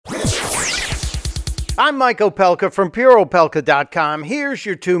I'm Mike Opelka from PureOpelka.com. Here's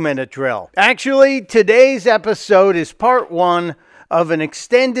your 2-minute drill. Actually, today's episode is part 1 of an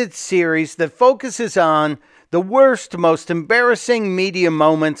extended series that focuses on the worst, most embarrassing media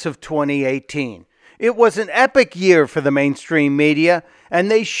moments of 2018. It was an epic year for the mainstream media,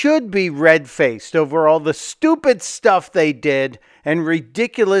 and they should be red-faced over all the stupid stuff they did and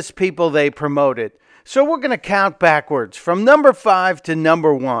ridiculous people they promoted. So we're going to count backwards from number 5 to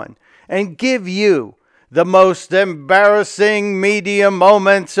number 1 and give you the most embarrassing media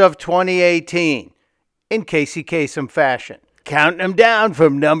moments of 2018 in Casey Kasem fashion. Counting them down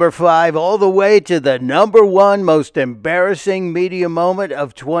from number 5 all the way to the number 1 most embarrassing media moment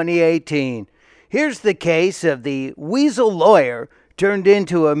of 2018. Here's the case of the weasel lawyer turned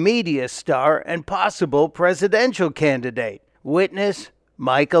into a media star and possible presidential candidate. Witness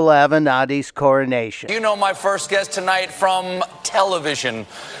Michael Avenatti's coronation. You know my first guest tonight from television.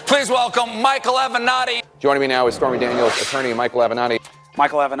 Please welcome Michael Avenatti. Joining me now is Stormy Daniels' attorney, Michael Avenatti.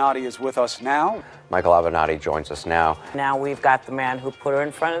 Michael Avenatti is with us now. Michael Avenatti joins us now. Now we've got the man who put her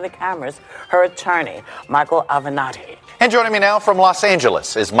in front of the cameras, her attorney, Michael Avenatti. And joining me now from Los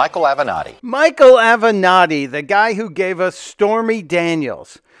Angeles is Michael Avenatti. Michael Avenatti, the guy who gave us Stormy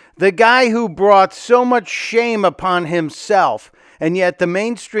Daniels, the guy who brought so much shame upon himself, and yet the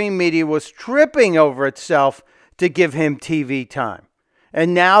mainstream media was tripping over itself to give him TV time.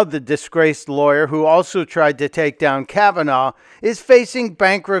 And now the disgraced lawyer who also tried to take down Kavanaugh is facing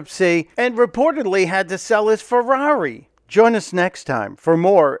bankruptcy and reportedly had to sell his Ferrari. Join us next time for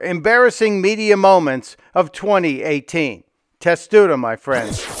more embarrassing media moments of 2018. Testudo, my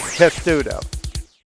friends. Testudo.